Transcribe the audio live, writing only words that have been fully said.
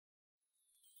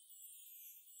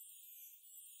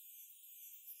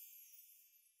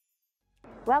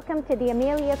Welcome to the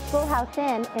Amelia Schoolhouse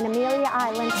Inn in Amelia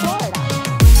Island, Florida.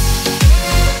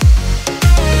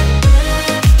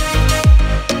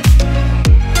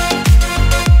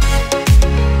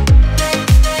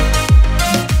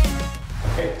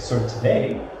 Okay, so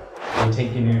today we're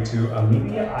taking you to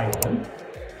Amelia Island,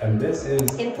 and this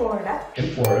is in Florida.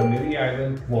 Amelia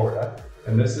Island, Florida,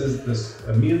 and this is this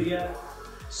Amelia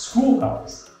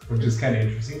Schoolhouse, which is kind of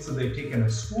interesting. So they've taken a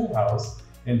schoolhouse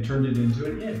and turned it into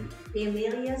an inn. The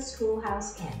Amelia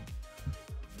Schoolhouse Inn.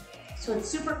 So it's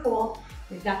super cool.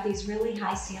 We've got these really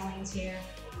high ceilings here.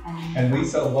 And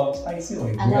Lisa loves high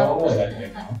ceilings. I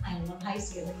love high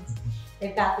ceilings.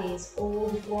 They've got these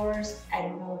old floors. I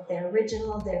don't know if they're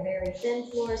original. They're very thin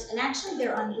floors, and actually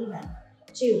they're uneven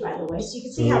too, by the way. So you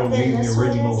can see how thin this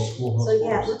one is. So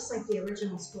yeah, it looks like the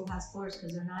original schoolhouse floors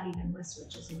because they're not even widths,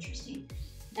 which is interesting.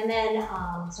 And then,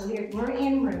 so here we're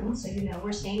in room, so you know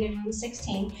we're staying in room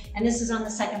 16, and this is on the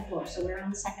second floor. So we're on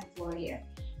the second floor here.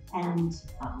 And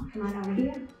come on over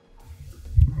here.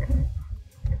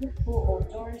 Cool old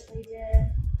doors they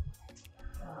did.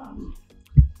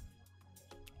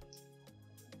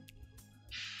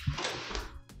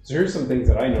 So here's some things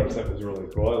that I noticed that was really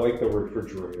cool. I like the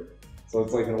refrigerator. So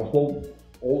it's like an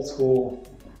old school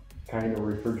kind of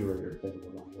refrigerator thing,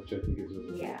 which I think is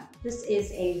really cool. This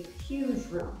is a huge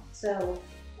room. So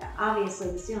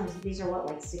obviously the ceilings, these are what,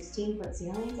 like 16-foot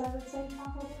ceilings, I would say,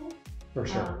 probably? For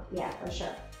sure. Yeah, for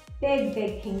sure.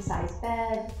 Big king size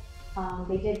bed.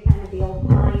 They did kind of the old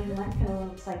pine, kind of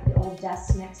looks like the old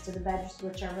desks next to the beds,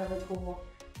 which are really cool.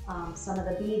 Some of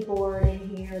the beadboard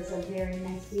in here is a very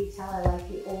nice detail. I like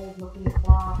the old looking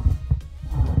clock.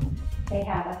 They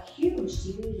have a huge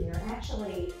TV here,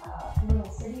 actually a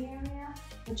little sitting area,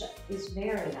 which is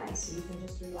very nice, so you can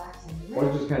just relax in the room.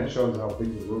 Well, it just kind of shows how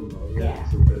big the room is.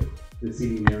 Yeah. So the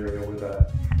seating area with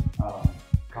a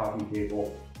coffee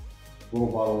table, little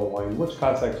bottle of wine, which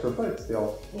costs extra, but it's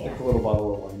still it's a little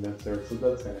bottle of wine that's there, so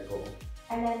that's kind of cool.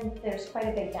 And then there's quite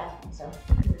a big bathroom, so.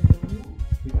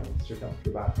 Yeah, let's check out the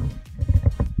bathroom.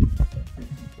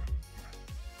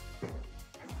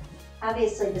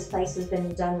 Obviously, this place has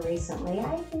been done recently.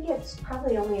 I think it's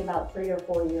probably only about 3 or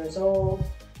 4 years old.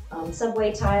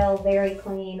 Subway tile, very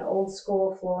clean, old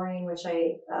school flooring, which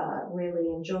I really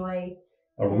enjoy.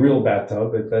 A real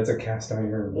bathtub, that's a cast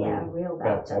iron. Yeah, a real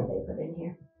bathtub they put in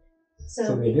here.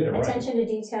 So they did it right. Attention to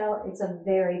detail, it's a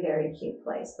very cute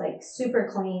place. Like super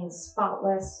clean,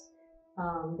 spotless,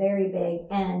 very big.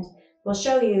 And we'll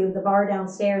show you the bar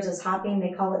downstairs is hopping.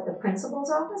 They call it the principal's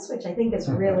office, which I think is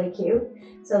really cute.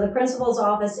 So the principal's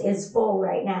office is full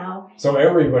right now. So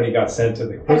everybody got sent to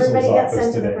the principal's office today. Everybody got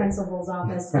sent to the principal's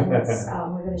office, and it's,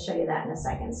 we're going to show you that in a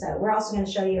second. So we're also going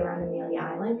to show you around Amelia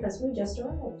Island because we just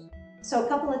arrived. So a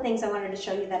couple of things I wanted to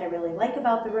show you that I really like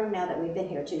about the room now that we've been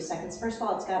here 2 seconds. First of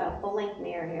all, it's got a full-length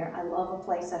mirror here. I love a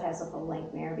place that has a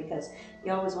full-length mirror because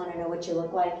you always want to know what you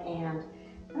look like, and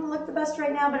I don't look the best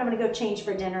right now, but I'm going to go change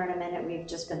for dinner in a minute. We've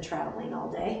just been traveling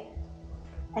all day.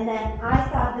 And then I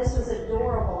thought this was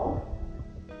adorable.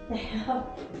 They have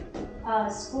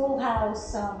a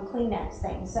schoolhouse Kleenex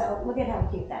thing. So look at how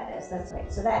cute that is. That's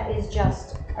right. So that is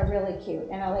just a really cute.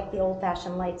 And I like the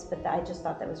old-fashioned lights, but I just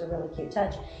thought that was a really cute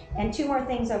touch. And 2 more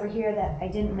things over here that I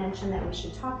didn't mention that we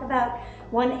should talk about.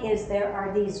 One is there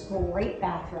are these great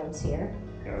bathrooms here.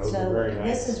 Yeah, those are very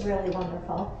nice. This is really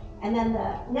wonderful. And then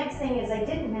the next thing is I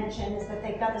didn't mention is that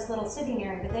they've got this little sitting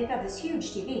area, but they've got this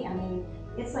huge TV. I mean,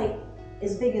 it's like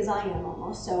as big as I am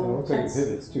almost. So it looks like it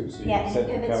pivots too. So yeah, and it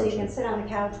pivots so you can sit on the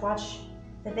couch, watch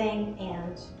the thing,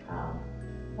 and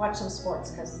watch some sports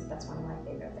because that's one of my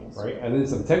favorite things. Right, and then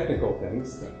some technical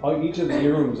things. Each of the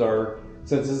rooms are,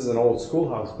 since this is an old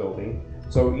schoolhouse building,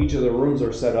 so each of the rooms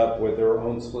are set up with their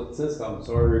own split system,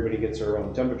 so everybody gets their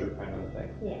own temperature kind of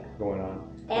thing going on.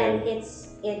 And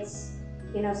it's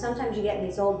you know, sometimes you get in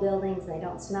these old buildings, they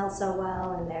don't smell so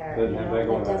well, and they're, doesn't have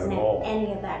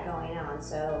any of that going on.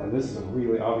 So. And this is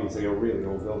obviously a really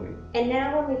old building. And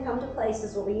now when we come to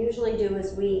places, what we usually do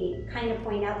is we kind of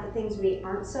point out the things we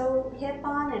aren't so hip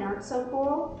on and aren't so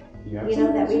cool, you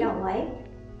know, that we don't like.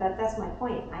 But that's my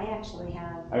point. I haven't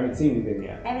seen anything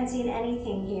yet. I haven't seen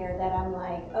anything here that I'm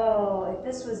like, oh, if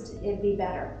this was, it'd be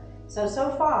better. So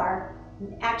far,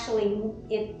 actually,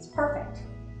 it's perfect.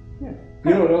 Yeah.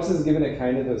 You know what else is giving it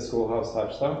kind of the schoolhouse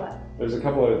touch though? What? There's a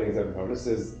couple other things I've noticed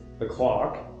is the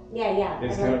clock. Yeah.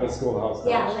 It's kind of a schoolhouse touch.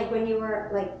 Yeah, like when you were,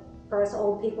 like, for us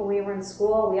old people, we were in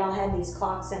school, we all had these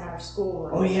clocks in our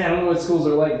schoolroom. Oh yeah, I don't know what schools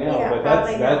are like now, but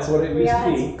that's what it used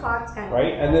to be. Clocks kind of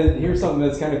right? And then here's something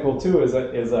that's kind of cool too, is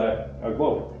a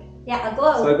globe. Yeah, a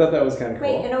globe. So I thought that was kind of cool.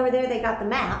 Wait, and over there they got the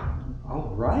map. Oh,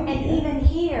 right. And even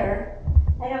here,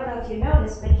 I don't know if you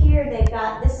noticed, but here they've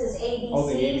got, this is ABCs, oh,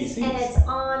 the ABCs. And it's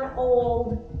on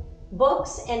old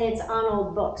books, and it's on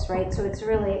old books, right? So it's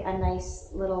really a nice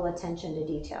little attention to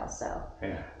detail. So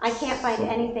yeah. I can't find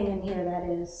anything in here that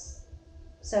is,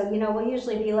 so, you know, we'll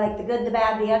usually be like the good, the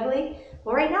bad, the ugly.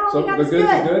 Well, right now we got the good.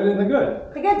 The good and the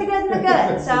good. The good, the good, and the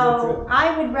good. So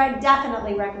I would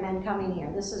definitely recommend coming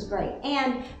here. This is great.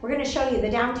 And we're going to show you the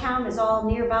downtown is all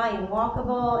nearby and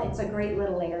walkable. It's a great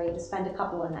little area to spend a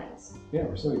couple of nights. Yeah,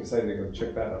 we're so excited to go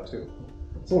check that out too.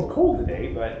 It's a little cold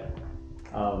today, but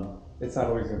it's not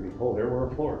always going to be cold here. We're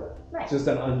in Florida. Right. It's just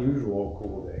an unusual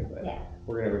cool day, but yeah.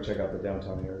 We're going to go check out the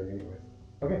downtown area anyway.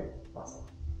 Okay, awesome.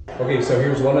 Okay, so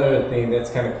here's one other thing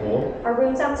that's kind of cool. Our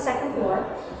room's on the second floor.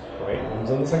 Right, room's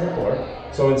on the second floor.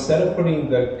 So instead of putting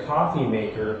the coffee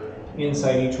maker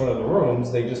inside each one of the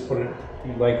rooms, they just put it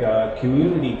like a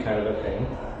community kind of a thing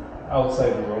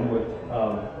outside the room with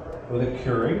a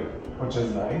Keurig, which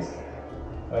is nice.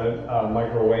 A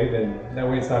microwave, and that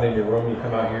way it's not in your room. You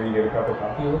come out here, you get a cup of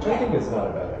coffee, which I think is not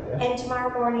a bad idea. And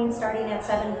tomorrow morning, starting at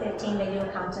 7:15, they do a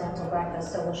continental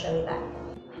breakfast, so we'll show you that.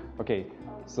 Okay,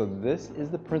 so this is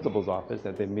the principal's office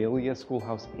at the Amelia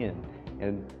Schoolhouse Inn,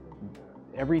 and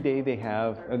every day they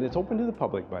have, and it's open to the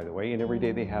public, by the way, and every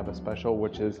day they have a special,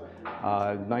 which is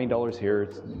 $9 here.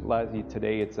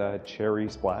 Today it's a cherry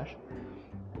splash,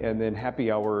 and then happy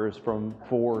hours from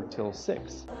 4 till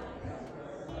 6.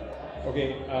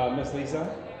 Okay, Miss Lisa,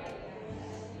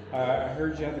 I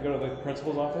heard you have to go to the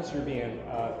principal's office. You're being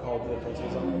called to the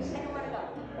principal's office. I don't want to go.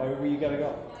 Oh, well, you gotta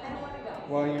go. I don't want to go.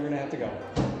 Well, you're gonna have to go.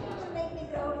 You make me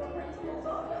go to the principal's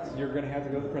office. You're gonna have to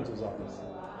go to the principal's office.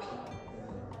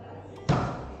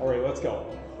 All right, let's go.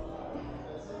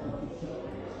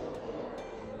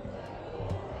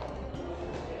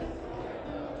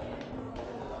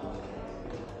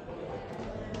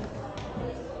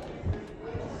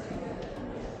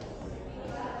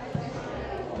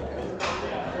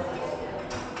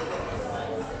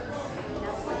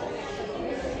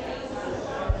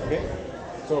 Okay,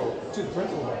 so to the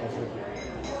principal's office.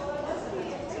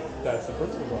 That's the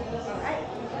principal's office. All right.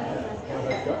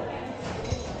 Let's go.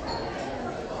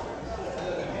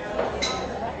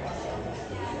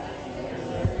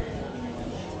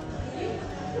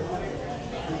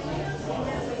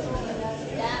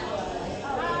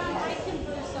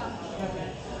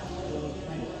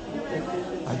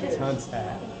 Adison's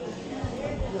hat.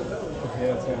 Okay,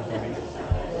 that's kind of funny.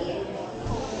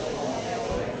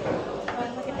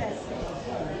 Look at this.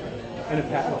 And a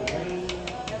paddle.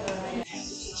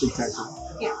 Big taxi.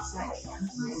 Yeah, nice.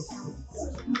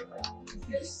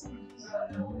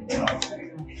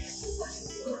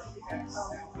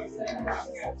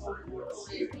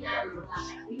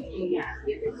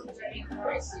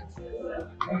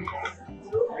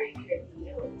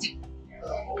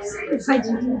 I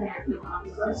didn't do that.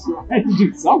 I had to do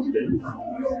something.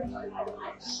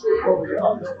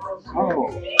 Oh,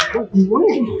 what you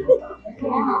win?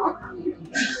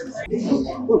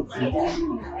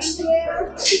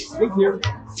 Thank you.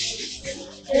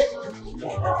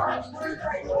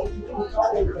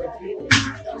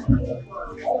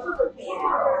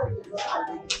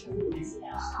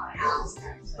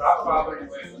 Stop bothering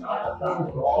with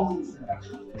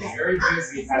very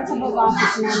busy. Principal's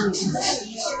office menu.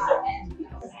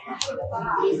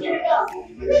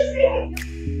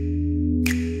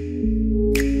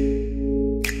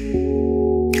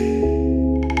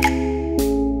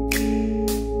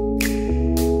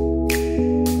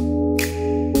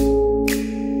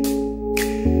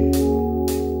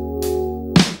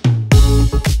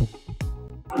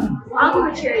 I'll do a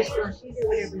cherry splash. You do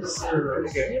whatever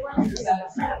you want.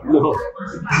 No.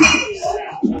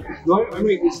 No, I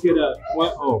might just get a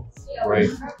what? Oh, right.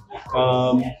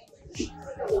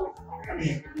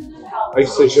 I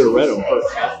guess I should have read them first.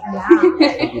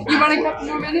 You want a couple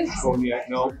more minutes? Oh yeah,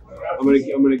 no. I'm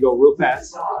gonna go real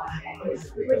fast.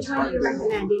 Which one do you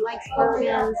recommend? He likes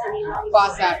bourbons and he likes...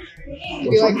 Classic.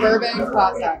 If you like bourbon,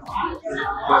 classic.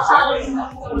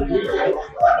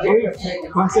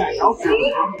 Classic.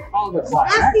 All the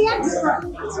classic. That's the expert.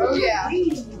 Oh yeah.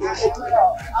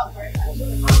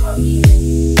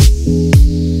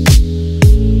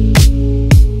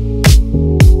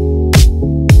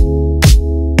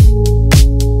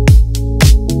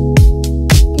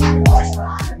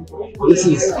 Well, this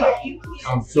is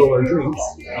so our drinks.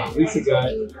 Lisa got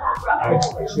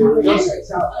cherry slush. There's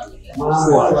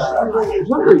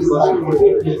not very slush,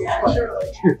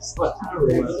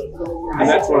 and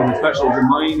that's one of the specials. And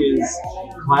mine is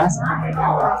classic.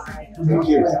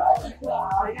 Cheers.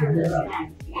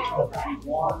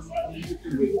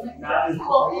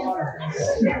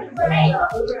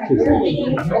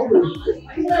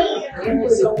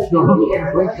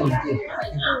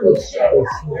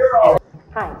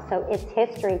 Hi, so it's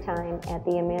history time at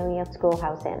the Amelia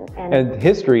Schoolhouse Inn. And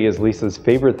history is Lisa's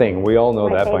favorite thing. We all know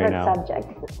that by now. My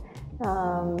favorite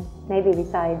subject. Maybe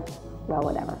besides, well,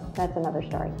 whatever. That's another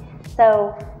story.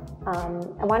 So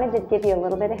I wanted to give you a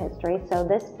little bit of history. So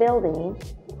this building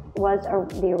was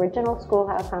the original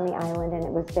schoolhouse on the island, and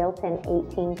it was built in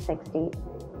 1860.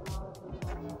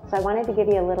 So I wanted to give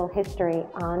you a little history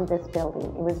on this building.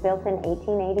 It was built in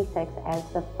 1886 as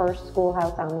the first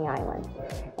schoolhouse on the island.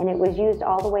 And it was used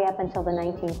all the way up until the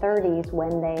 1930s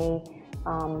when they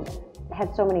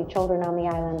had so many children on the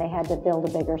island, they had to build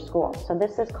a bigger school. So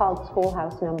this is called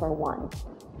Schoolhouse Number 1.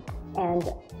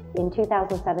 And in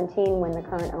 2017, when the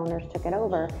current owners took it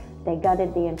over, they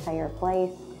gutted the entire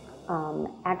place,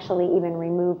 actually even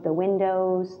removed the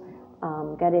windows,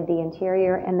 gutted the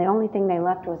interior, and the only thing they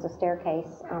left was a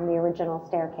staircase, the original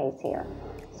staircase here.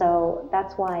 So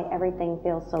that's why everything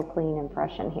feels so clean and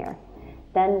fresh in here.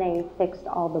 Then they fixed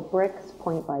all the bricks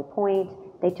point by point.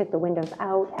 They took the windows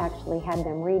out, actually had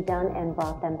them redone and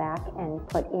brought them back and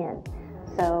put in.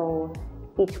 So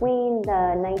between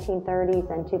the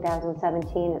 1930s and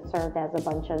 2017, it served as a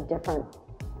bunch of different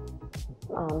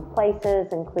places,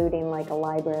 including like a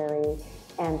library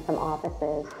and some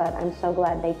offices, but I'm so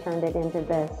glad they turned it into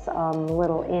this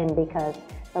little inn because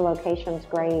the location's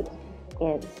great.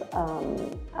 It's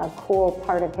a cool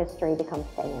part of history to come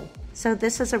stay in. So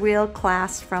this is a real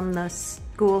class from the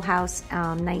schoolhouse,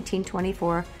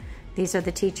 1924. These are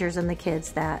the teachers and the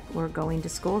kids that were going to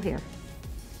school here.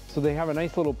 So they have a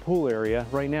nice little pool area.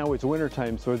 Right now it's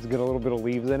wintertime, so it's got a little bit of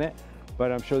leaves in it,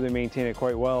 but I'm sure they maintain it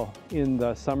quite well in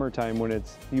the summertime when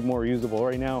it's more usable.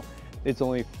 Right now it's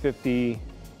only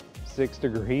 56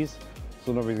 degrees,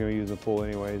 so nobody's going to use the pool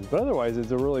anyways. But otherwise, it's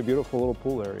a really beautiful little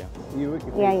pool area.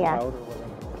 Yeah.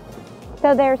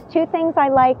 So there's two things I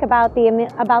like about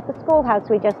the schoolhouse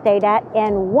we just stayed at,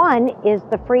 and one is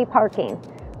the free parking.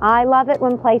 I love it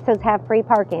when places have free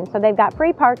parking. So they've got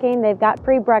free parking, they've got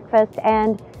free breakfast,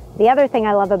 and the other thing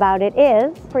I love about it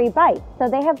is free bikes. So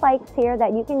they have bikes here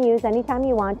that you can use anytime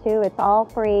you want to. It's all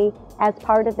free as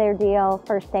part of their deal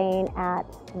for staying at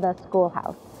the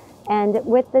schoolhouse. And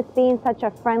with this being such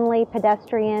a friendly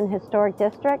pedestrian historic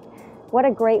district, what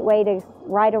a great way to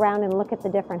ride around and look at the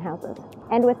different houses.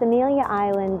 And with Amelia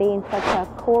Island being such a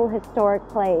cool historic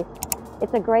place,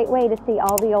 it's a great way to see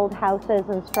all the old houses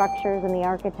and structures and the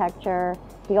architecture,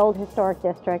 the old historic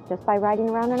district, just by riding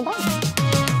around on a bike.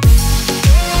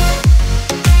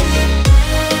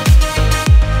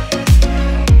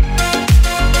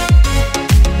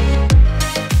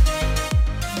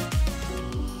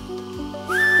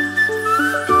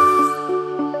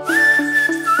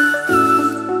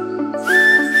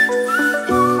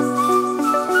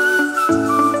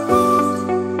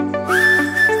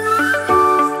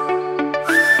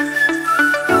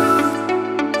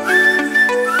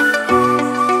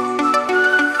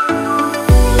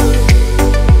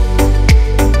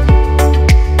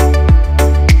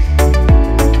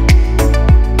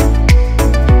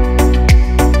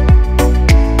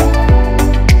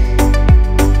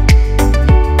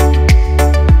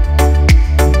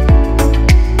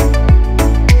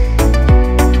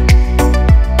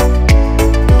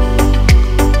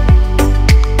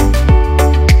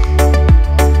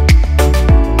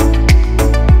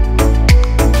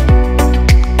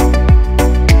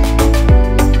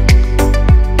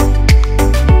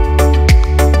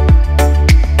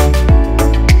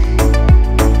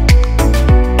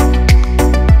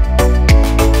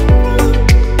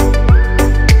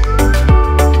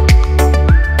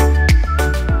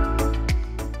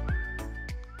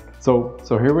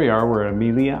 So here we are, we're at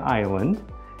Amelia Island,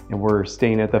 and we're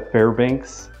staying at the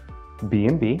Fairbanks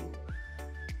B&B.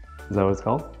 Is that what it's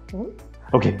called? Mm-hmm.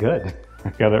 Okay, good. I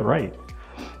got it right.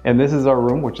 And this is our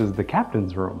room, which is the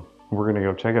captain's room. We're gonna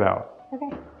go check it out. Okay.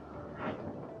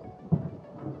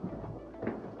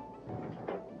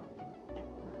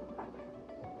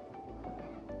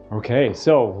 Okay,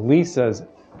 so Lisa's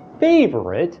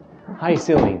favorite, high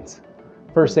ceilings.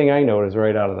 First thing I noticed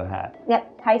right out of the hat.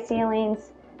 Yep, high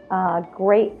ceilings,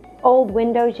 great old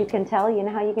windows. You can tell, you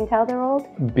know how you can tell they're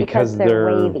old? Because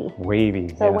they're wavy.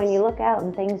 So yes. When you look out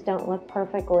and things don't look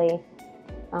perfectly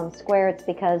square, it's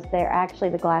because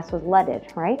the glass was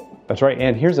leaded, right? That's right,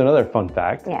 and here's another fun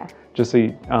fact. Yeah. Just so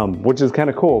you, which is kind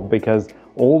of cool because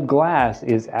old glass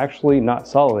is actually not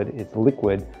solid, it's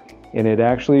liquid, and it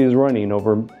actually is running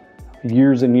over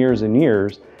years and years and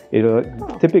years. It'll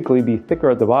typically be thicker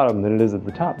at the bottom than it is at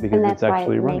the top because it's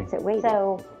actually running. Makes it weighty.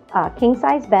 So king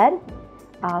size bed,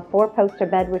 4-poster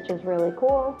bed, which is really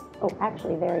cool. Oh,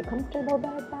 actually very comfortable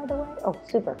bed, by the way. Oh,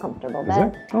 super comfortable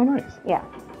bed. Is it? Oh, nice. Yeah.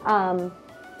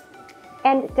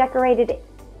 And decorated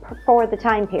for the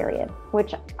time period,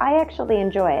 which I actually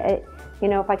enjoy. You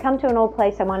know, if I come to an old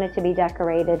place, I want it to be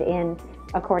decorated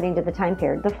according to the time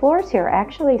period. The floors here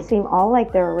actually seem all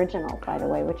like they're original, by the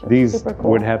way, which is super cool. These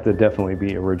would have to definitely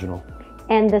be original.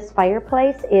 And this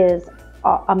fireplace is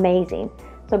amazing.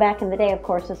 So back in the day, of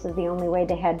course, this is the only way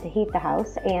they had to heat the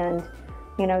house. And,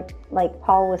 you know, like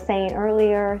Paul was saying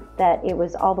earlier, that it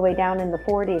was all the way down in the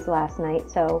 40s last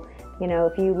night. So, you know,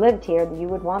 if you lived here, you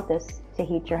would want this to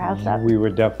heat your house up. We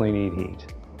would definitely need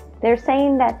heat. They're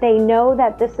saying that they know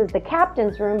that this is the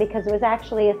captain's room because it was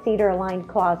actually a cedar-lined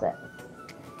closet.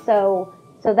 So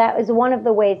that is one of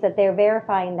the ways that they're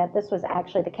verifying that this was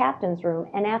actually the captain's room.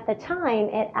 And at the time,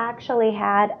 it actually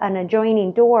had an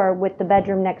adjoining door with the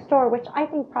bedroom next door, which I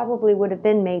think probably would have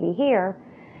been maybe here,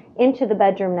 into the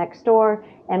bedroom next door.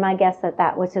 And my guess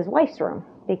that was his wife's room,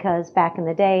 because back in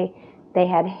the day, they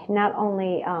had not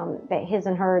only his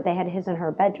and her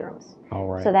bedrooms. All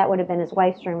right. So that would have been his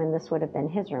wife's room, and this would have been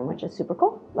his room, which is super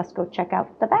cool. Let's go check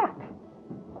out the back.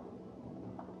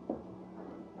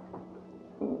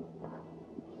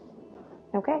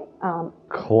 Okay.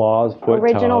 Clawsfoot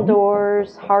original tub.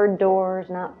 doors, hard doors,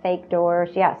 not fake doors.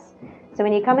 Yes. So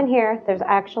when you come in here, there's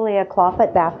actually a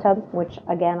clawfoot bathtub, which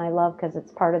again I love because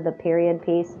it's part of the period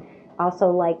piece.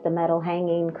 Also like the metal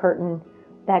hanging curtain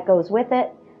that goes with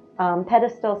it.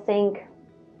 Pedestal sink,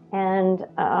 and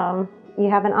you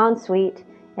have an ensuite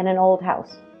in an old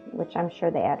house, which I'm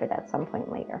sure they added at some point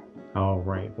later. Oh,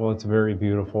 right. Well, it's very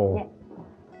beautiful.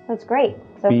 Yeah. It's great.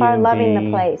 So far, loving the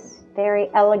place. Very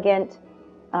elegant.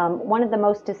 One of the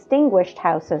most distinguished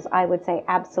houses, I would say,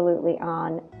 absolutely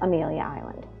on Amelia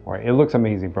Island. All right. It looks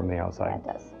amazing from the outside.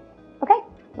 Yeah, it does. Okay,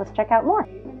 let's check out more.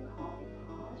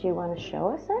 Do you want to show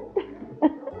us it?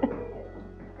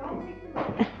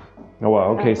 Oh,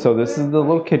 wow. Okay, so this is the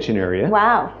little kitchen area.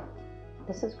 Wow,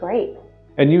 this is great.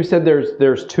 And you said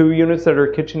there's 2 units that are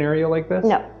kitchen area like this?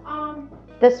 No.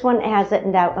 This one has it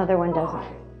and the other one doesn't.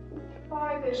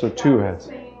 So 2 has.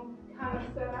 Same kind of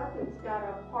setup. It's got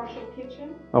a partial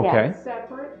kitchen. Okay.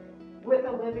 Separate, with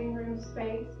a living room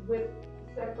space, with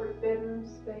separate bedroom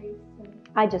space.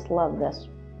 I just love this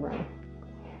room.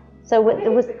 So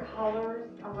it was the colors.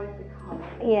 I like the colors.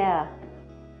 Yeah.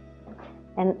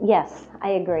 And yes,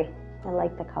 I agree. I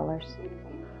like the colors.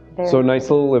 So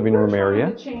nice little living room area.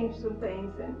 We're trying to change some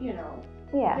things, and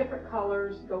different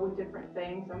colors go with different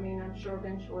things. I mean, I'm sure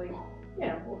eventually,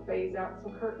 we'll phase out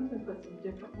some curtains and put some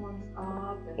different ones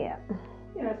up.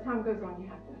 And, as time goes on, you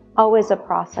have to always a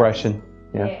process. Freshen.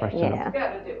 Yeah. Freshen You up.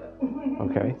 gotta do it.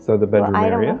 Okay, so the bedroom I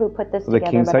area. don't know who put this The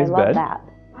together, king but I size love bed. that.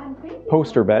 I'm thinking,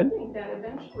 Poster bed. I think that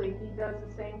eventually he does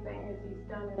the same thing as he's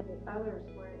done in the others,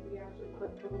 where we actually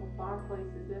put the little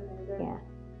fireplaces in there. Yeah.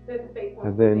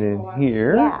 And then in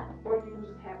here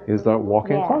is the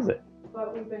walk-in Yeah. closet.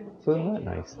 So isn't that Isn't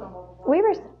nice? We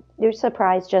were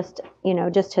surprised just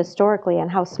historically on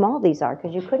how small these are,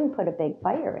 because you couldn't put a big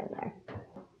fire in there.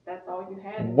 That's all you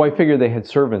had. Well, I figured they had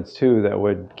servants too that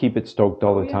would keep it stoked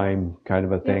all the time, kind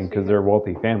of a thing, because they're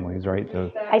wealthy families, right?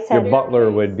 I said, Your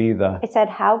butler would be the. I said,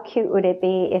 how cute would it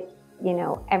be if,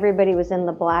 everybody was in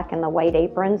the black and the white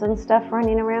aprons and stuff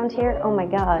running around here? Oh my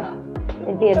God,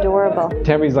 it'd be adorable.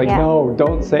 Tammy's like, Yeah. no,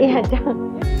 don't say. Yeah,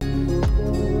 don't.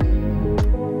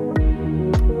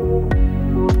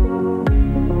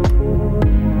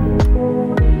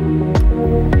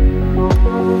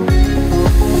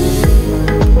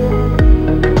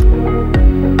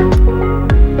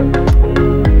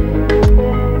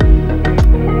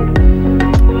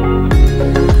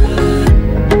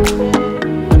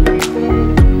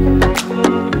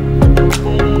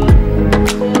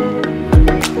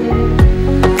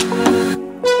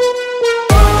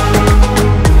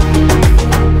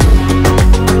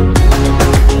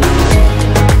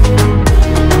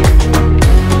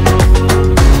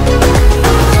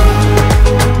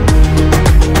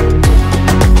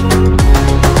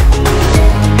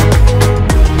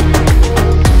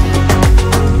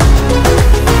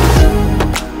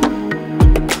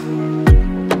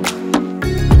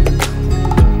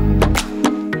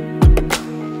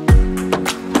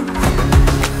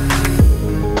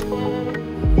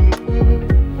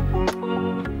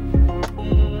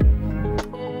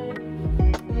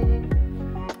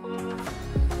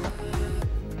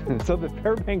 So the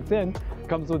Fairbanks Inn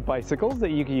comes with bicycles that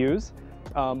you can use,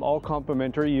 all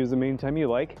complimentary. Use them anytime you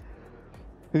like.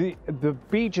 The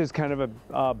beach is kind of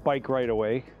a bike ride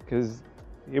away, because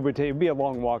it'd be a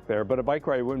long walk there, but a bike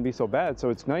ride wouldn't be so bad. So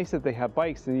it's nice that they have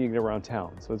bikes and you can get around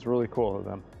town. So it's really cool of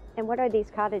them. And what are these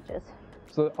cottages?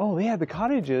 So, oh yeah, the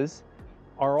cottages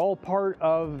are all part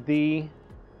of the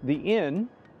inn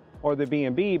or the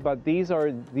B&B, but these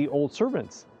are the old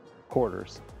servants'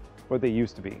 quarters, what they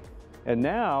used to be. And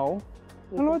now,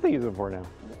 I don't know what they use them for now.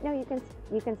 No,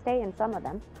 you can stay in some of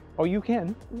them. Oh, you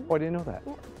can? Mm-hmm. Oh, I didn't know that.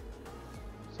 Yeah.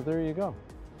 So there you go.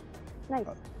 Nice.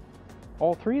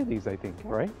 All three of these, I think,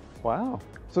 Yeah. right? Wow.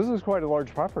 So this is quite a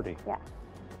large property. Yeah.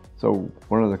 So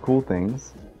one of the cool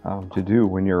things to do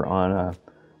when you're on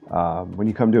when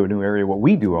you come to a new area, what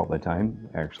we do all the time,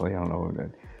 actually, I don't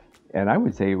know, and I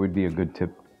would say it would be a good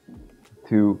tip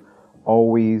to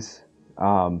always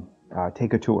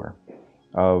take a tour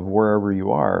of wherever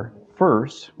you are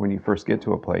first when you first get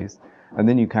to a place, and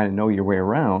then you kind of know your way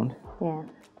around. Yeah.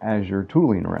 As you're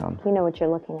tooling around. You know what you're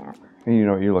looking at. And you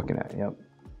know what you're looking at, yep.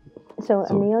 So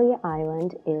Amelia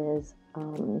Island is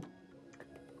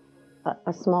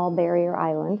a small barrier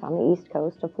island on the east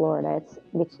coast of Florida.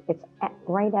 It's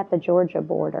right at the Georgia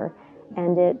border,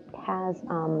 and it has,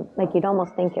 like you'd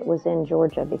almost think it was in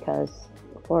Georgia because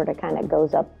Florida kind of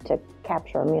goes up to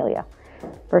capture Amelia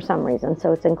for some reason.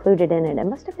 So it's included in it. It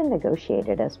must have been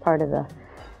negotiated as part of the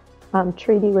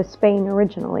treaty with Spain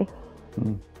originally.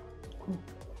 Mm.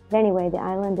 But anyway, the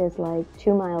island is like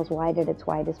 2 miles wide at its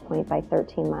widest point by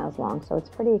 13 miles long. So it's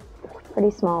pretty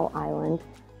small island,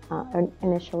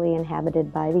 initially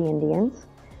inhabited by the Indians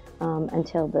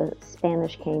until the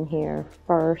Spanish came here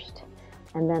first,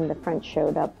 and then the French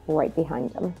showed up right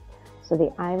behind them. So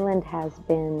the island has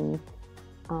been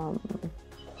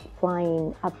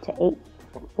flying up to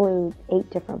flew 8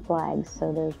 different flags.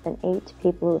 So there's been 8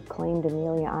 people who have claimed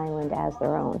Amelia Island as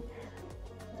their own.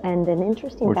 And an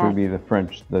interesting Which would be the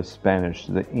French, the Spanish,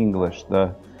 the English,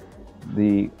 the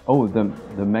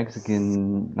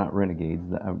Mexican, not renegades.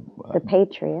 The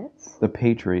Patriots. The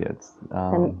Patriots.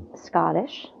 The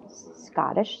Scottish.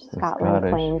 Scotland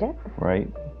claimed it. Right.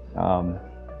 And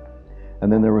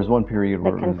then there was one period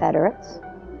where the Confederates.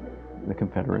 The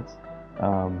Confederates.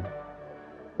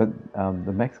 But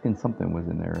the Mexican something was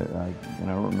in there, and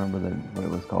I don't remember what it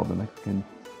was called. The Mexican.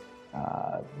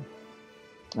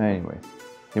 Anyway.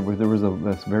 There was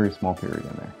this very small period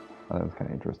in there. That was kind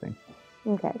of interesting.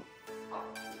 Okay.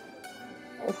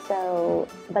 So,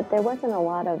 but there wasn't a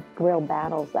lot of real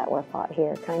battles that were fought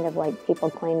here. Kind of like people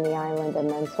claimed the island and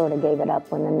then sort of gave it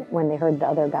up when they heard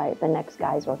the next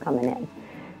guys were coming in.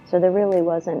 So there really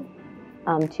wasn't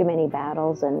too many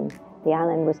battles, and the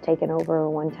island was taken over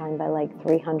one time by like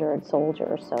 300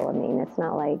 soldiers. So I mean, it's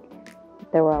not like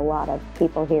there were a lot of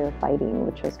people here fighting,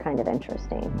 which was kind of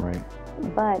interesting. Right.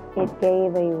 But it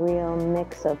gave a real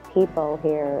mix of people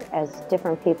here. As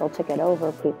different people took it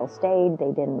over, people stayed,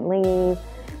 they didn't leave.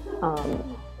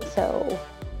 So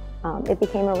it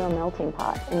became a real melting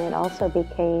pot. And it also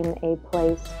became a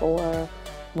place for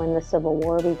when the Civil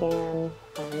War began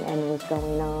and was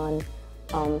going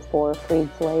on, for freed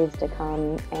slaves to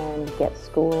come and get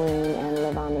schooling and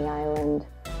live on the island.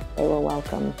 They were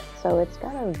welcome. So it's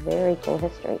got a very cool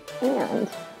history. And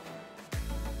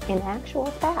in actual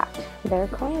fact, they're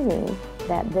claiming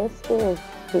that this is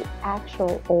the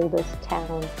actual oldest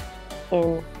town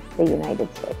in the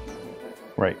United States.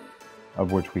 Right.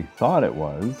 Of which we thought it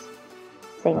was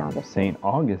St. Augustine. St.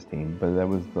 Augustine, but that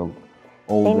was the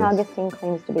oldest. St. Augustine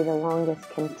claims to be the longest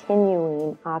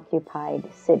continuing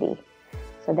occupied city.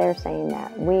 So they're saying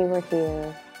that we were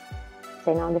here.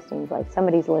 St. Augustine's like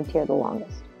somebody's lived here the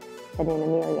longest. But in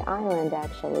Amelia Island,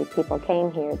 actually, people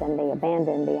came here, then they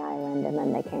abandoned the island, and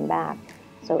then they came back.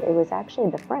 So it was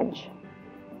actually the French.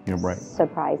 You're right.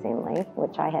 Surprisingly,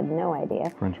 which I had no idea.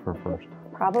 French were first.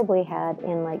 Probably had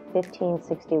in like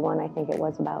 1561, I think it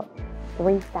was about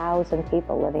 3,000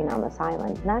 people living on this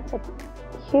island. And that's a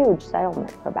huge settlement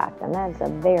for back then. That is a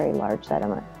very large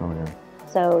settlement. Oh, yeah.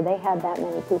 So they had that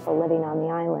many people living on the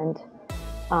island.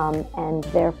 And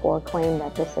therefore claim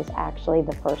that this is actually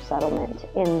the first settlement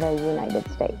in the United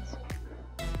States,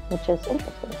 which is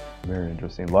interesting. Very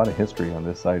interesting. A lot of history on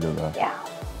this side of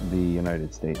the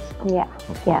United States. Yeah.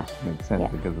 Of course, makes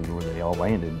sense because of where they all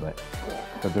landed, but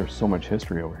there's so much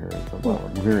history over here.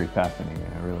 It's very fascinating.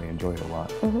 I really enjoy it a lot.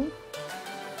 Mm-hmm.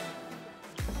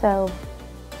 So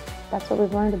that's what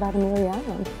we've learned about Amelia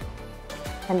Island.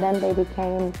 And then they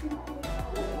became,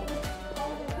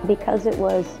 because it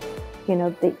was, you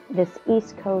know, this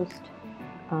East Coast,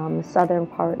 southern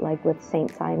part, like with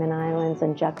St. Simon Islands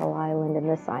and Jekyll Island and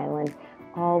this island,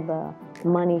 all the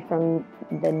money from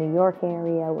the New York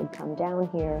area would come down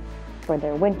here for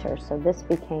their winter. So this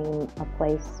became a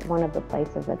place, one of the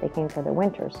places that they came for their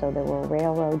winter. So there were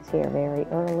railroads here very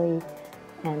early.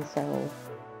 And so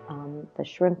the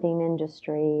shrimping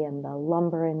industry and the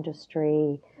lumber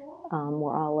industry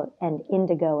were all, and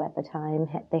indigo at the time,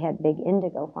 they had big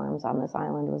indigo farms on this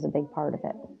island, was a big part of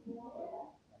it.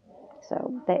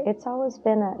 So it's always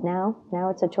been now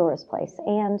it's a tourist place,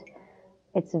 and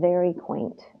it's very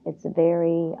quaint. It's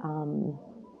very,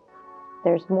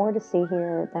 there's more to see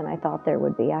here than I thought there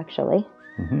would be, actually.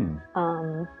 Mm-hmm.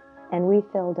 And we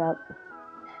filled up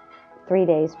 3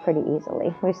 days pretty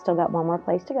easily. We've still got one more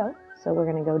place to go, so we're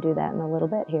going to go do that in a little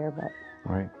bit here, but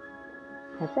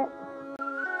that's it.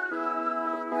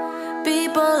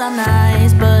 People are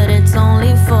nice, but it's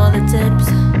only for the tips.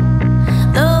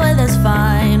 The weather's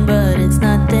fine, but it's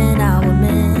nothing I would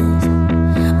miss.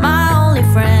 My only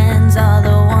friends are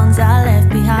the ones I left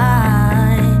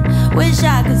behind. Wish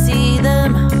I could see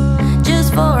them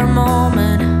just for a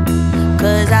moment,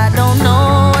 'cause I don't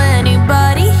know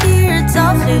anybody here, it's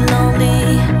awfully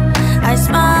lonely. I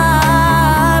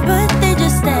smile, but they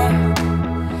just stare,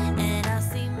 and I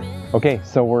see me. Okay,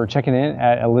 so we're checking in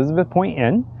at Elizabeth Point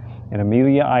Inn in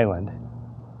Amelia Island.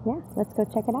 Yeah, let's go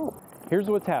check it out. Here's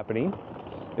what's happening,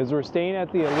 is we're staying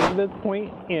at the Elizabeth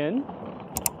Point Inn,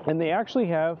 and they actually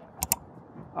have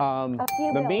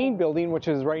the main building, which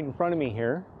is right in front of me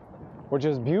here, which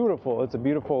is beautiful. It's a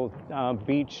beautiful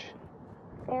beach.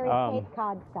 Very Cape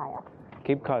Cod style.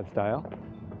 Cape Cod style.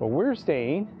 But we're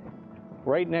staying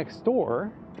right next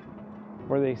door,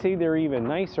 where they say they're even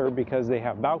nicer because they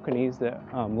have balconies that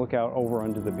look out over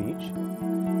onto the beach.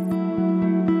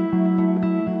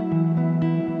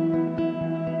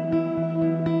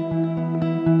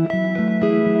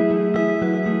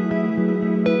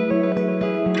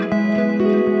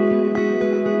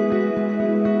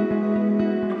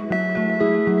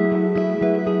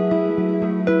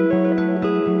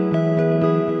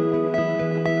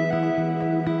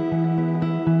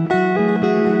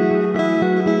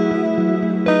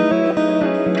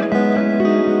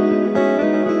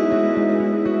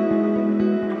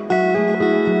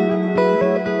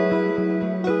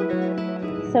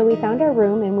 So we found our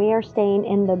room, and we are staying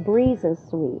in the Breezes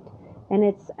suite, and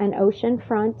it's an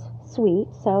oceanfront suite,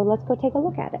 so let's go take a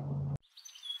look at it.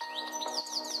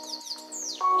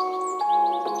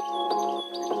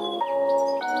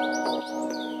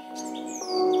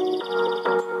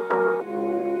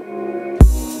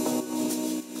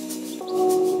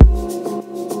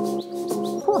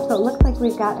 Cool, so it looks like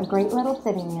we've got a great little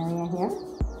sitting area here.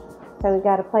 So we've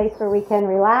got a place where we can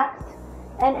relax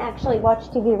and actually watch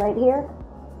TV right here.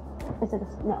 Is it a,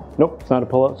 no? Nope, it's not a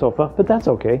pull-out sofa, but that's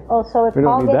okay. Oh, so if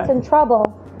Paul gets in trouble,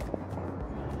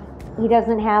 he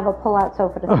doesn't have a pull-out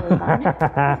sofa to sleep on.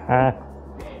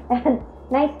 And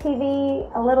nice TV,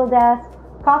 a little desk,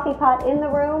 coffee pot in the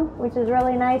room, which is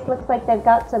really nice. Looks like they've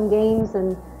got some games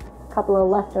and a couple of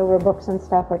leftover books and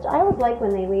stuff, which I always like when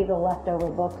they leave the leftover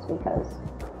books, because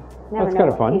you never know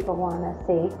what people want to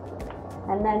see.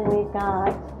 And then we've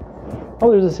got...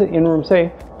 Oh, there's an in-room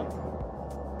safe.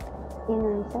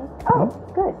 In-room safe? Oh,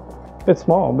 good. It's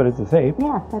small, but it's a safe.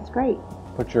 Yeah, that's great.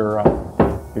 Put your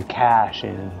cash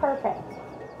in. Perfect.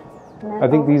 I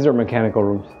think these are mechanical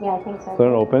rooms. Yeah, I think so. So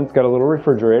it opens. It's got a little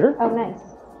refrigerator. Oh, nice.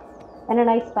 And an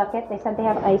ice bucket. They said they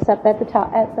have ice up at the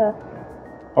top, at the...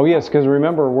 Oh, yes, because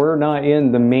remember, we're not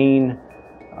in the main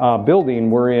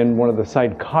building. We're in one of the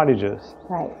side cottages.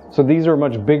 Right. So these are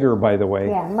much bigger, by the way.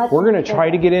 Yeah, much We're going to try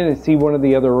to get in and see one of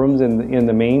the other rooms in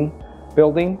the main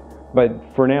building. But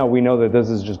for now, we know that this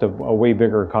is just a way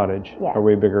bigger cottage, a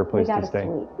way bigger place to stay.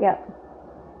 Yep.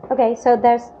 Okay, so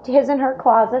there's his and her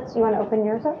closets. You want to open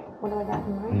yours up? What do I got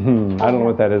in mine? I don't know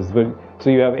what that is, but so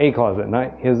you have a closet,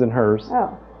 not his and hers.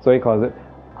 Oh. So a closet.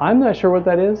 I'm not sure what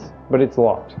that is, but it's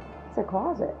locked. It's a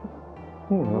closet.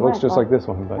 It looks just like this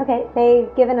one. But. Okay,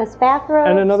 they've given us bathrobes.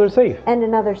 And another safe. And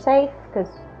another safe, because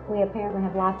we apparently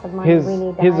have lots of money we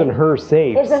need to hide. His and her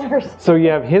safes. His and her. So you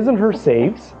have his and her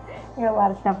safes. There's a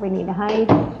lot of stuff we need to hide.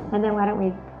 And then why don't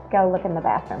we go look in the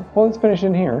bathroom? Well, let's finish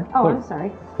in here. Oh, Look, I'm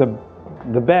sorry.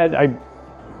 The bed, I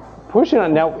push it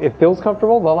on. Now, it feels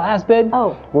comfortable. The last bed,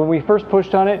 when we first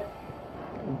pushed on it,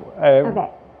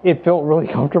 it felt really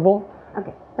comfortable.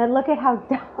 Okay, but look at how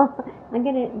down.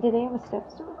 Do they have a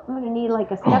step stool? I'm gonna need like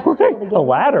a step stool to get a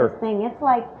ladder. This thing. It's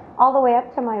like all the way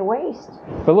up to my waist.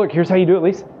 But look, here's how you do it,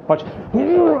 Lisa. Watch.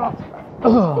 You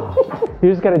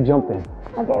just gotta jump in.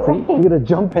 Okay, right. You gotta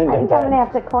jump in. I think I'm gonna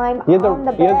have to climb on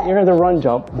the bed. You're gonna run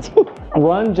jump.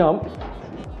 Run jump.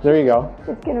 There you go.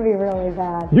 It's gonna be really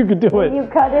bad. You can do it. You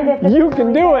cut it if it's You can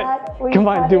really do bad. it. Come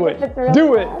on, do it.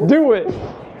 Do it. Do it.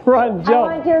 Run, jump.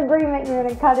 I want your agreement. You're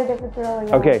gonna cut it if it's really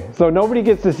bad. Okay, so nobody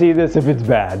gets to see this if it's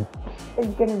bad.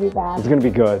 It's gonna be bad. It's gonna be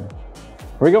good.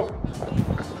 Here we go.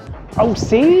 Oh,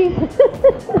 see?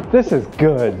 This is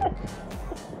good.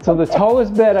 So the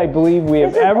tallest bed I believe we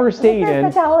have ever stayed in This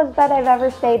is the tallest bed I've ever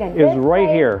stayed in. is right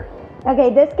here.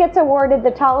 Okay, this gets awarded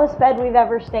the tallest bed we've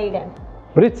ever stayed in.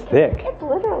 But it's thick. It's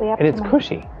literally up and to it's my-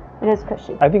 cushy. It is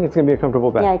cushy. I think it's going to be a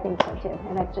comfortable bed. Yeah, I think so too.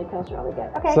 It actually feels really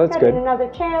good. Okay, So that's good. Another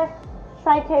chair,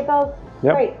 side table.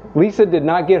 Yep. Great. Lisa did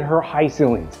not get her high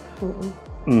ceilings.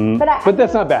 But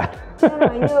that's not bad. No,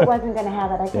 I knew it wasn't going to have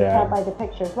it. I could Yeah. tell by the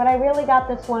pictures. What I really got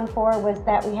this one for was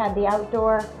that we had the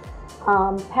outdoor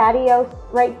patio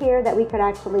right here that we could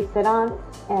actually sit on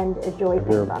and enjoy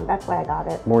things on. That's why I got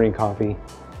it. Morning coffee.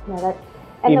 Yeah, that.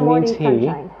 And the Evening morning tea.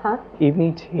 sunshine, huh?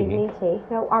 Evening tea. Evening tea.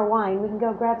 No, our wine. We can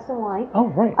go grab some wine. Oh,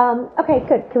 right. Okay,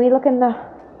 good. Can we look in the?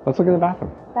 Let's look in the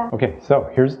bathroom. Bathroom. Okay, so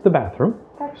here's the bathroom.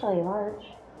 It's actually large.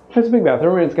 It's a big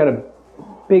bathroom, and it's got a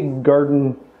big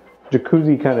garden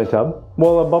jacuzzi kind of tub.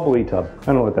 Well, a bubbly tub. I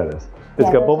don't know what that is.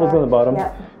 It's got bubbles on the bottom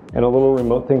and a little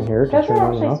remote thing here to Those turn are on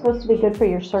and actually off. supposed to be good for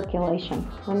your circulation.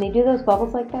 When they do those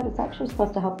bubbles like that, it's actually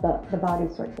supposed to help the body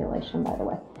circulation, by the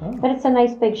way. Oh. But it's a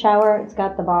nice big shower. It's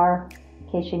got the bar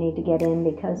in case you need to get in,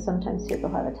 because sometimes people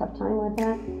have a tough time with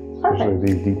that. It's perfect.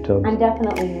 Especially these deep tubs. I'm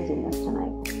definitely using this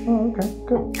tonight. Oh, okay,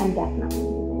 good. I'm definitely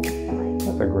using this tonight.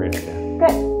 That's a great idea.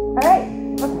 Good. All right.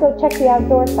 Let's go check the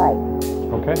outdoor side.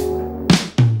 Okay.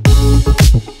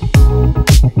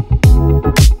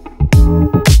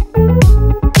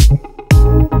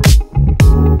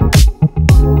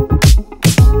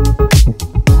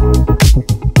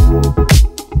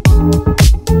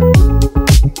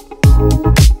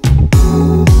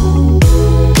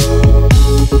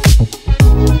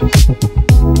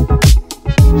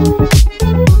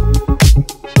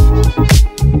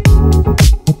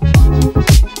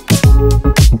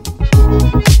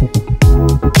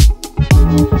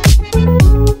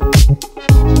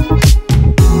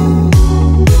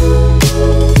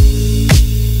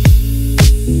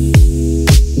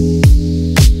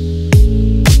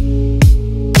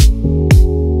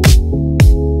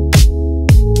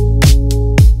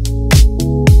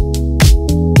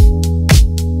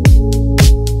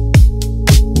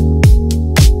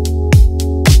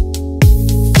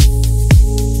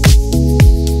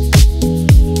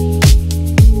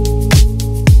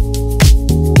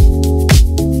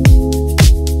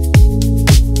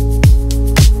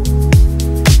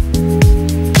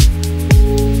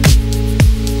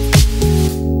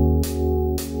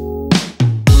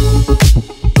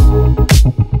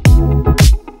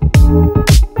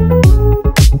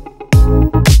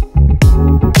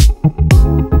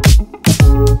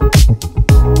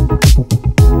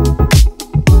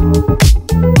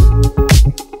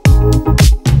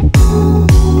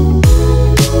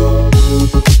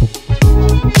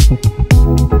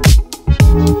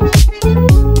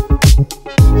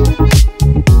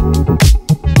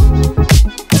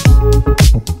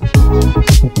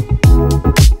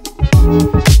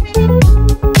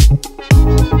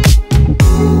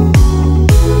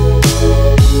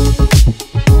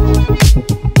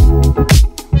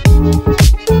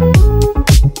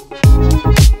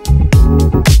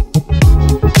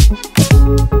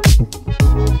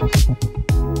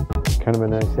 Kind of a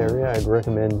nice area. I'd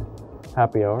recommend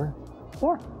happy hour.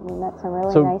 Yeah, we met some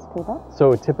really nice people.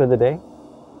 So a tip of the day?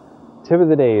 Tip of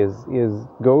the day is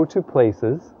go to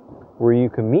places where you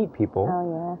can meet people.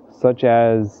 Oh, yeah. Such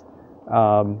as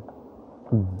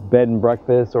bed and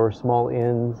breakfast or small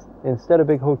inns, instead of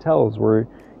big hotels where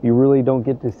you really don't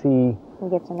get to see You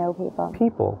get to know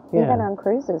people. Yeah. Even on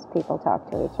cruises, people talk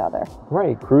to each other.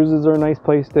 Right. Cruises are a nice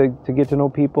place to get to know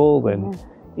people, and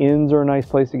inns are a nice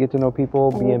place to get to know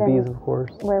people. B&Bs, of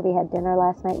course. Where we had dinner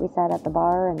last night, we sat at the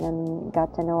bar and then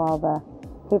got to know all the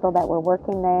people that were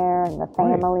working there and the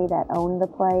family that owned the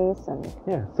place. And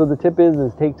yeah. So the tip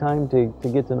is take time to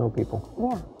get to know people.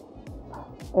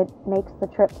 yeah, it makes the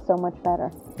trip so much better.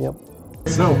 Yep.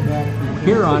 So,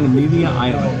 here on Amelia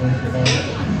Island,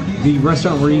 the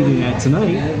restaurant we're eating at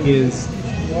tonight is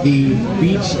the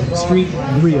Beach Street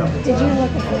Grill. Did you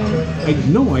look at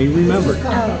I remember.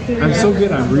 I'm so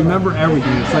good. I remember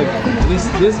everything. It's like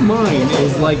this mind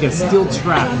is like a steel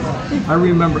trap. I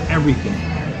remember everything.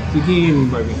 So you can't even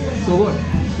by me. So look,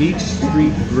 Beach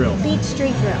Street Grill. Beach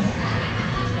Street Grill?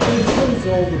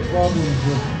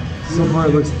 So far,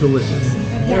 it looks delicious.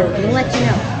 Yeah, we'll let you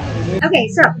know. Okay,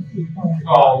 so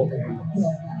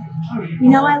You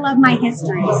know I love my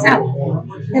history. So,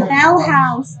 the Bell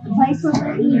House, the place where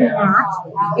we're eating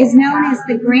at, is known as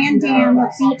the Grand Dam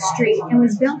of Beach Street and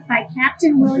was built by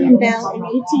Captain William Bell in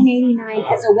 1889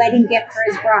 as a wedding gift for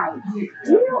his bride.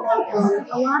 Do you know that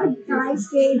a lot of guys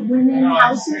gave women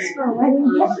houses for a wedding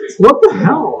gift? What the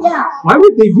hell? Yeah. Why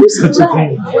would they do such a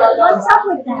thing? What's up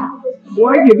with that?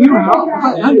 Why give you a house?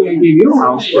 How did I give you a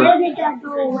house? Where did that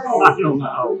go away? I don't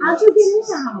know. How'd you get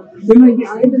into a house? Then I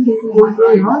didn't think we worked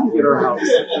very hard to get our house.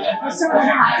 So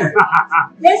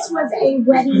this was a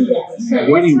wedding gift. So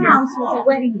Wedding this house was a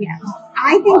wedding gift.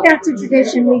 I think that's a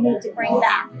tradition we need to bring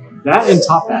back. That and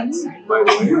top hats, by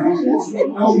the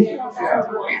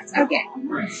way. Okay.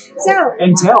 So.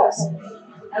 And tails.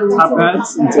 Top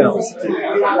hats and tails.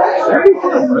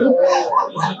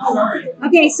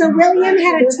 Okay, so William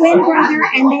had a twin brother,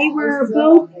 and they were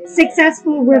both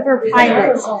successful river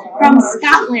pilots from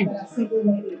Scotland.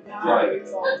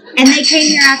 And they came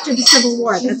here after the Civil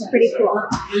War. That's pretty cool.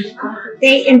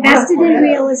 They invested in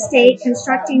real estate,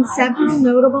 constructing several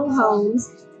notable homes,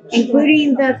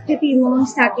 including the Pippi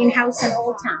Longstocking house in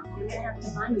Old Town. I'm going to have to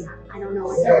find that. I don't know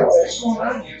what that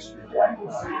is.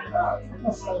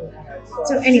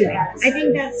 So anyway, I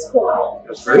think that's cool.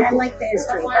 That's great. I like the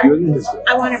history.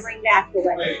 I want to bring back the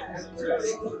wedding.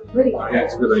 Yeah,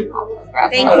 it's a good idea.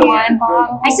 Thank you.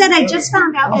 I said I just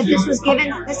found out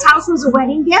that this house was a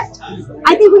wedding gift.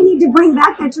 I think we need to bring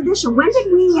back that tradition. When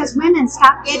did we as women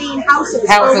stop getting houses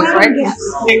for wedding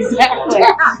gifts? Exactly.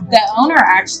 Yeah. The owner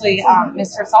actually,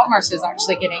 Mr. Saltmarsh, is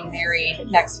actually getting married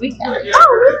next weekend.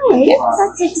 Oh, really? Yes.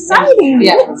 That's exciting.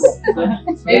 Yes.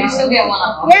 Maybe she'll get one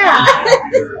of them. Yeah.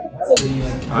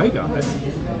 I got it.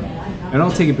 And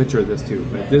I'll take a picture of this too.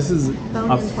 But this is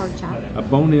Bone-in pork chop. a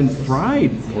bone-in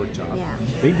fried pork chop. Yeah.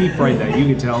 They deep fried that. You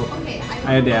can tell.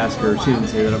 I had to ask her. She didn't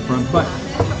say that up front. But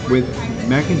with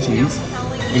mac and cheese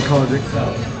and collard greens.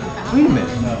 Wait a minute.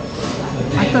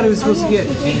 I thought I was supposed to get.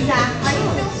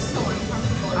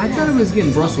 I thought I was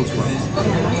getting Brussels sprouts.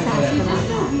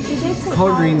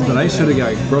 Collard greens, but I should have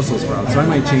got Brussels sprouts. So I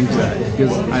might change that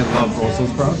because I love Brussels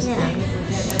sprouts. Yeah.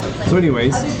 So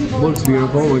anyways, looks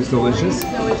beautiful, looks delicious.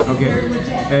 Okay,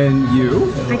 and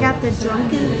you? I got the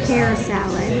drunken pear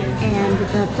salad and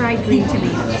the fried green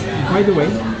tomatoes. By the way,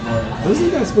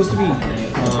 wasn't that supposed to be...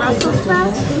 Brussels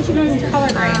sprouts? Didn't you know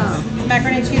Collard greens.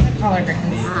 Macaroni and cheese and collard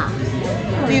greens.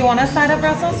 Ah. Do you want a side of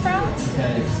Brussels sprouts?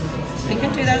 We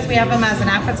can do those. We have them as an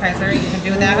appetizer. You can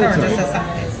do that or just a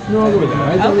side. No, I'll go with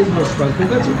that. I thought it was Brussels sprouts, but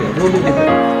that's okay. We'll make it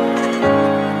better.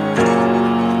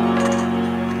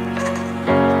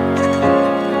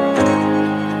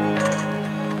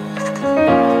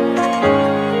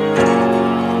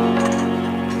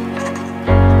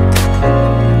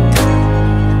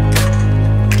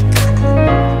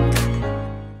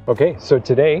 Okay, so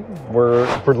today we're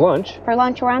for lunch. For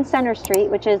lunch, we're on Center Street,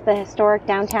 which is the historic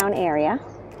downtown area.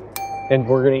 And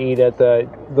we're going to eat at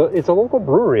it's a local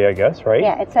brewery, I guess, right?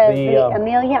 Yeah, it says the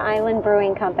Amelia Island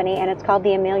Brewing Company, and it's called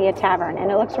the Amelia Tavern.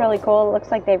 And it looks really cool. It looks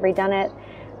like they've redone it.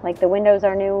 Like the windows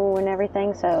are new and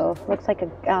everything, so it looks like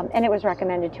and it was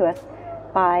recommended to us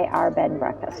by our bed and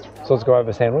breakfast. So let's go have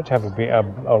a sandwich, have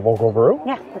a local brew.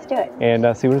 Yeah, let's do it. And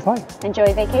see what it's like. Enjoy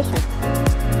vacation.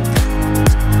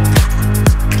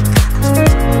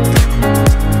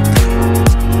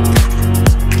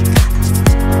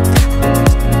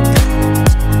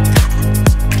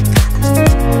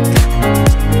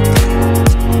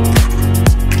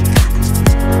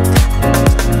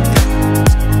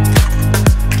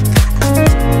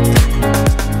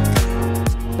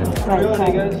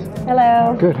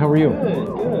 Hello. Good, how are you?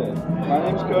 Good. My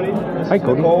name's Cody. Hi,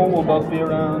 Cody. Nicole. We'll both be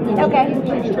around. Okay.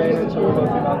 She's training, so we'll both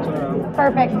be bouncing around.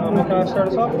 Perfect. What can I start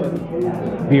us off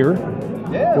with? Beer.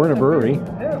 Yeah. We're in a brewery.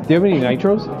 Yeah. Do you have any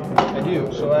nitros? I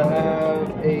do. So I have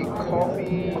a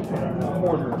coffee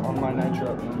porter on my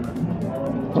nitro.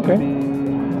 Okay.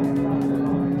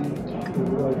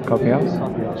 Coffee house?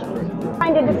 Coffee house, correct.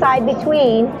 Trying to decide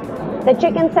between the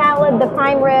chicken salad, the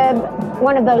prime rib,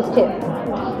 one of those two.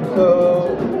 So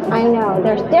I know,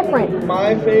 there's different.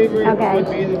 my favorite would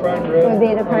be the prime rib. Would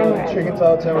be the prime rib. Chicken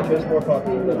salad sandwich is more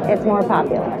popular. It's more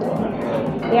popular.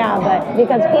 Yeah, but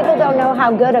because people don't know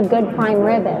how good a good prime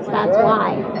rib is, that's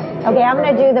why. Okay, I'm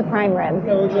gonna do the prime rib.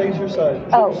 Yeah, what would you like as your side?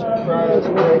 Oh. Fries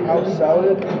or house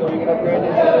salad, or you can upgrade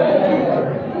it to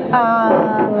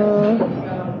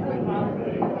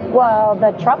well,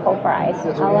 the truffle fries,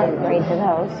 I'll upgrade to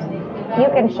those. You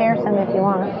can share some if you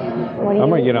want. What do you I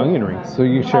might get onion rings, so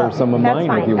you share some of mine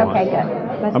if you want. Okay, good.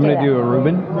 I'm going to do a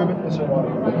Reuben. Reuben, yes, sir.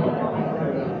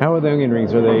 How are the onion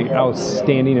rings? Are they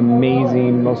outstanding,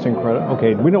 amazing, most incredible?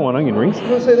 Okay, we don't want onion rings. I was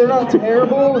gonna say they're not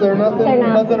terrible. They're nothing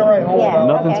to write home about.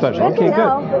 Nothing special. Okay,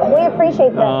 good. We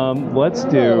appreciate that. Let's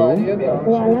do.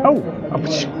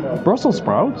 Brussels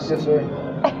sprouts. Yes, sir.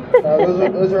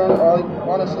 Those are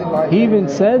honestly my. He even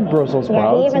said Brussels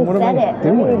sprouts. Yeah, he even said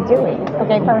it. What are you doing?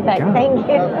 Okay, perfect. God. Thank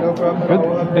you. No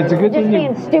problem. It's a good Just thing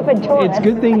being stupid tourists. It's a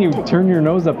good thing you turn your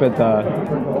nose up at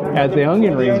the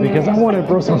onion rings because I wanted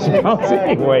Brussels sprouts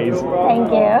anyways.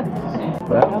 Thank you.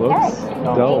 That looks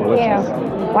delicious.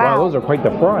 Wow, those are quite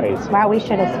the fries. Wow, we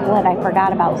should have split. I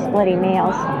forgot about splitting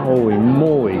meals. Holy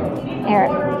moly.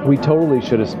 Eric. We totally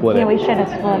should have split it. Yeah, we should have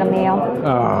split a meal.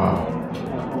 Oh.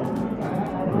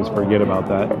 Just forget about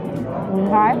that.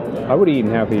 Okay. I would have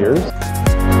eaten half of yours.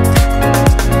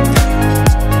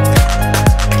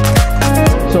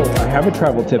 So I have a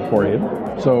travel tip for you.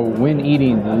 So when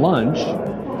eating lunch,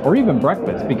 or even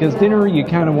breakfast, because dinner, you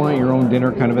kind of want your own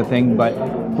dinner kind of a thing, but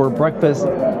for breakfast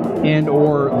and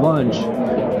or lunch,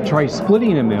 try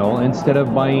splitting a meal instead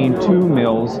of buying 2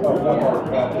 meals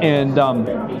and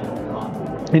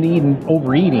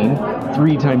overeating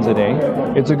 3 times a day.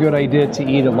 It's a good idea to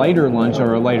eat a lighter lunch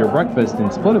or a lighter breakfast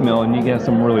and split a meal, and you get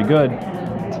something really good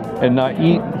and not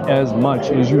eat as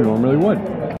much as you normally would.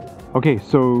 Okay,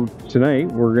 so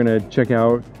tonight we're gonna check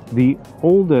out the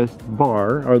oldest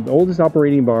bar, or the oldest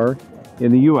operating bar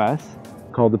in the US,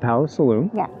 called the Palace Saloon.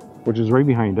 Yeah. Which is right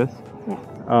behind us.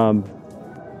 Yeah.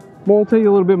 We'll tell you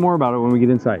a little bit more about it when we get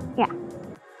inside. Yeah.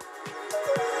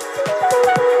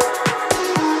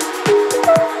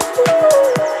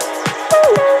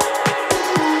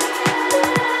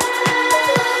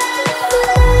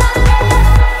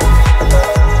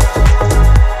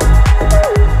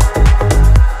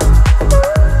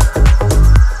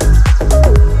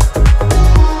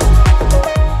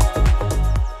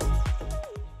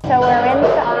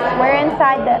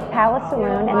 Palace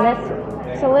Saloon, and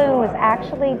this saloon was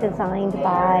actually designed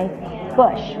by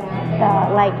Bush,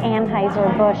 like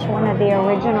Anheuser-Busch, one of the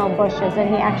original Bushes, and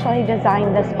he actually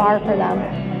designed this bar for them.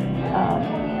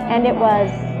 And it was...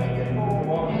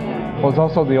 Well, it's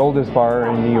also the oldest bar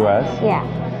in the U.S. Yeah.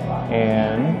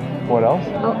 And what else?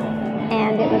 Oh,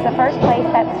 and it was the first place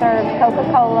that served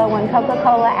Coca-Cola when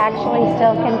Coca-Cola actually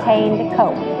still contained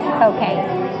cocaine.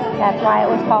 That's why it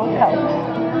was called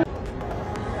Coke.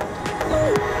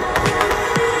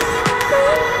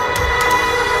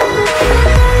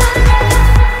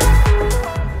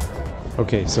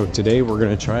 Okay, so today we're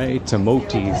gonna try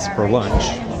tamotis for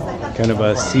lunch. Kind of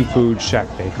a seafood shack,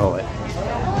 they call it.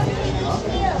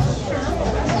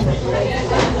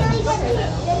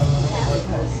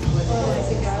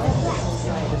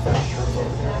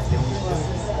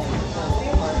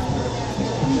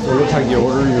 So it looks like you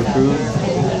order your food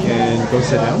and go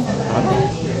sit down?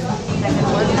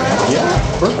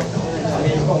 Yeah, perfect.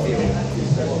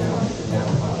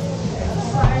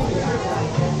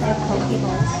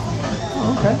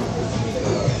 Okay.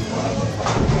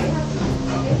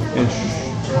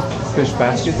 Fish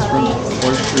baskets, shrimp,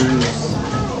 oysters.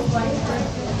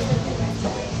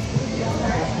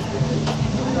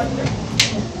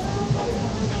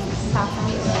 I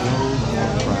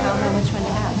don't know which one to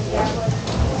have.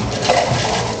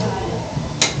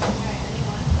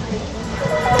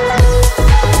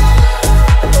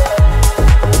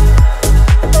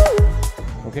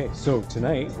 Okay, so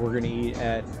tonight we're gonna eat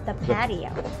at the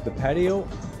patio. The patio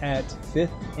at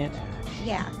 5th and Ash.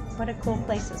 Yeah, what a cool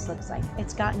place this looks like.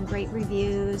 It's gotten great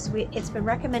reviews. It's been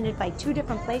recommended by 2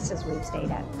 different places we've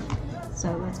stayed at.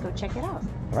 So let's go check it out.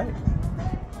 All right.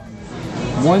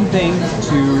 One thing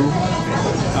to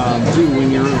do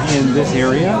when you're in this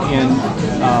area in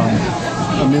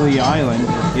Amelia Island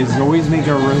is always make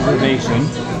a reservation.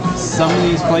 Some of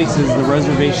these places, the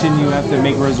reservation, you have to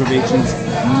make reservations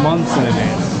months in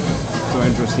advance. So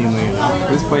interestingly enough,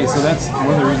 this place, so that's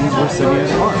one of the reasons we're sitting at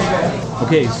the bar.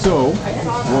 Okay, so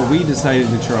what we decided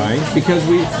to try, because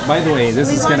by the way, this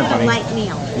is kind of funny. Light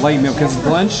meal. Light meal, because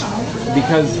lunch,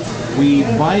 because we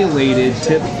violated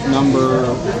tip number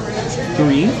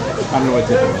 3, I don't know what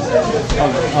tip it was,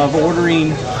 of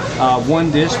ordering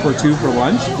 1 dish for 2 for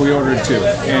lunch. We ordered 2,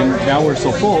 and now we're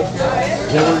so full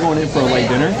that we're going in for a light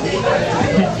dinner.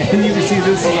 And you can see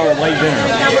this is our light dinner.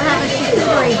 Yeah, we'll have a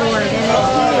charcuterie board, and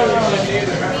it's huge.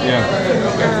 Yeah.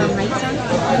 Right, son?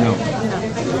 No.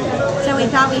 So we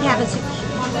thought we'd have a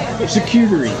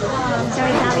charcuterie. So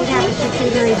we thought we'd have a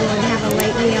charcuterie board and have a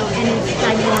light meal, and it's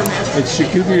ginormous. It's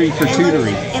charcuterie for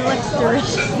tutory. It looks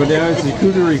delicious. But now it's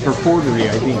charcuterie for portery,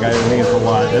 I think. I think it's a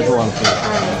lot. That's a lot of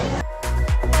food.